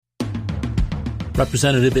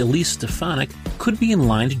Representative Elise Stefanik could be in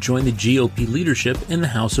line to join the GOP leadership in the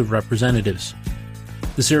House of Representatives.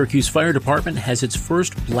 The Syracuse Fire Department has its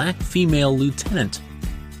first black female lieutenant,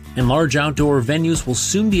 and large outdoor venues will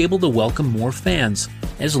soon be able to welcome more fans,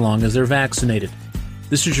 as long as they're vaccinated.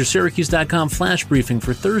 This is your Syracuse.com flash briefing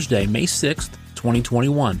for Thursday, May 6th,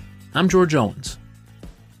 2021. I'm George Owens.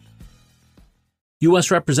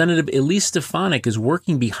 U.S. Representative Elise Stefanik is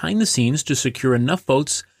working behind the scenes to secure enough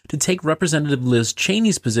votes to take Representative Liz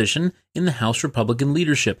Cheney's position in the House Republican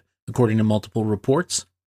leadership, according to multiple reports.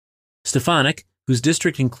 Stefanik, whose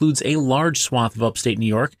district includes a large swath of upstate New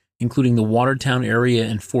York, including the Watertown area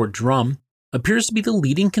and Fort Drum, appears to be the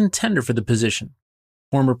leading contender for the position.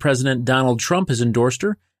 Former President Donald Trump has endorsed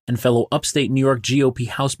her, and fellow upstate New York GOP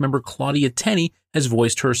House member Claudia Tenney has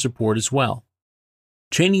voiced her support as well.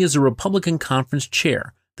 Cheney is a Republican conference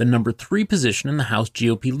chair, the number 3 position in the House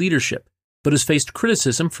GOP leadership, but has faced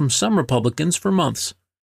criticism from some Republicans for months.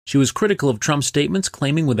 She was critical of Trump's statements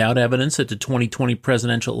claiming without evidence that the 2020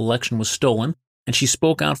 presidential election was stolen, and she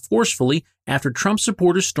spoke out forcefully after Trump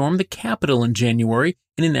supporters stormed the Capitol in January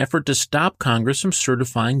in an effort to stop Congress from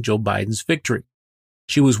certifying Joe Biden's victory.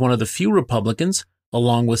 She was one of the few Republicans,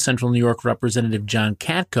 along with Central New York Representative John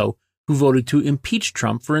Katko, who voted to impeach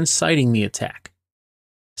Trump for inciting the attack.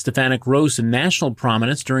 Stefanik rose to national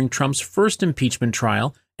prominence during Trump's first impeachment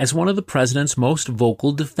trial as one of the president's most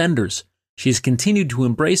vocal defenders. She has continued to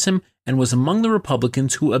embrace him and was among the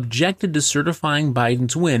Republicans who objected to certifying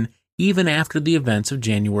Biden's win even after the events of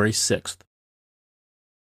January 6th.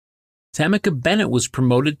 Tamika Bennett was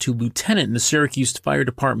promoted to lieutenant in the Syracuse Fire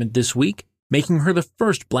Department this week, making her the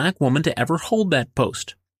first black woman to ever hold that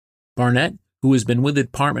post. Barnett, who has been with the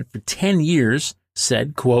department for 10 years,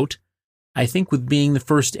 said, quote, "I think with being the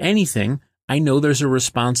first anything, I know there's a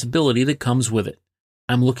responsibility that comes with it.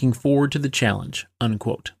 I'm looking forward to the challenge,"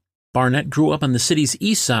 unquote. Barnett grew up on the city's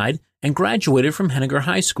east side and graduated from Henniger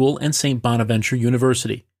High School and St. Bonaventure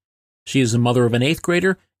University. She is the mother of an 8th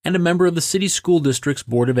grader and a member of the city school district's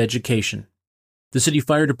Board of Education. The city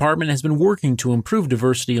fire department has been working to improve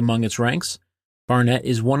diversity among its ranks. Barnett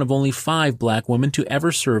is one of only 5 black women to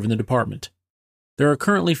ever serve in the department. There are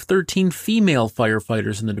currently 13 female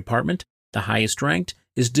firefighters in the department. The highest ranked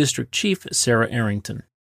is District Chief Sarah Arrington.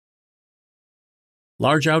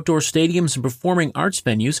 Large outdoor stadiums and performing arts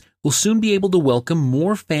venues will soon be able to welcome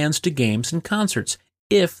more fans to games and concerts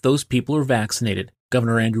if those people are vaccinated,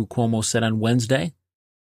 Governor Andrew Cuomo said on Wednesday.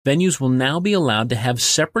 Venues will now be allowed to have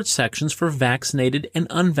separate sections for vaccinated and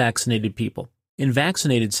unvaccinated people. In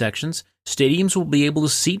vaccinated sections, stadiums will be able to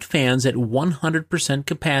seat fans at 100%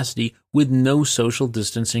 capacity with no social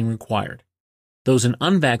distancing required. Those in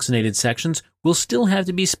unvaccinated sections will still have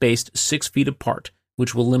to be spaced 6 feet apart,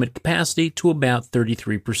 which will limit capacity to about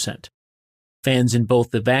 33%. Fans in both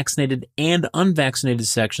the vaccinated and unvaccinated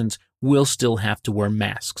sections will still have to wear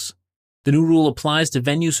masks. The new rule applies to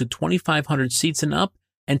venues with 2,500 seats and up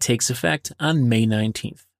and takes effect on May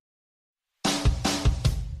 19th.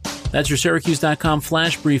 That's your Syracuse.com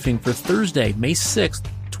flash briefing for Thursday, May 6th,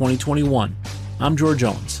 2021. I'm George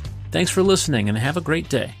Owens. Thanks for listening and have a great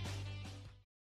day.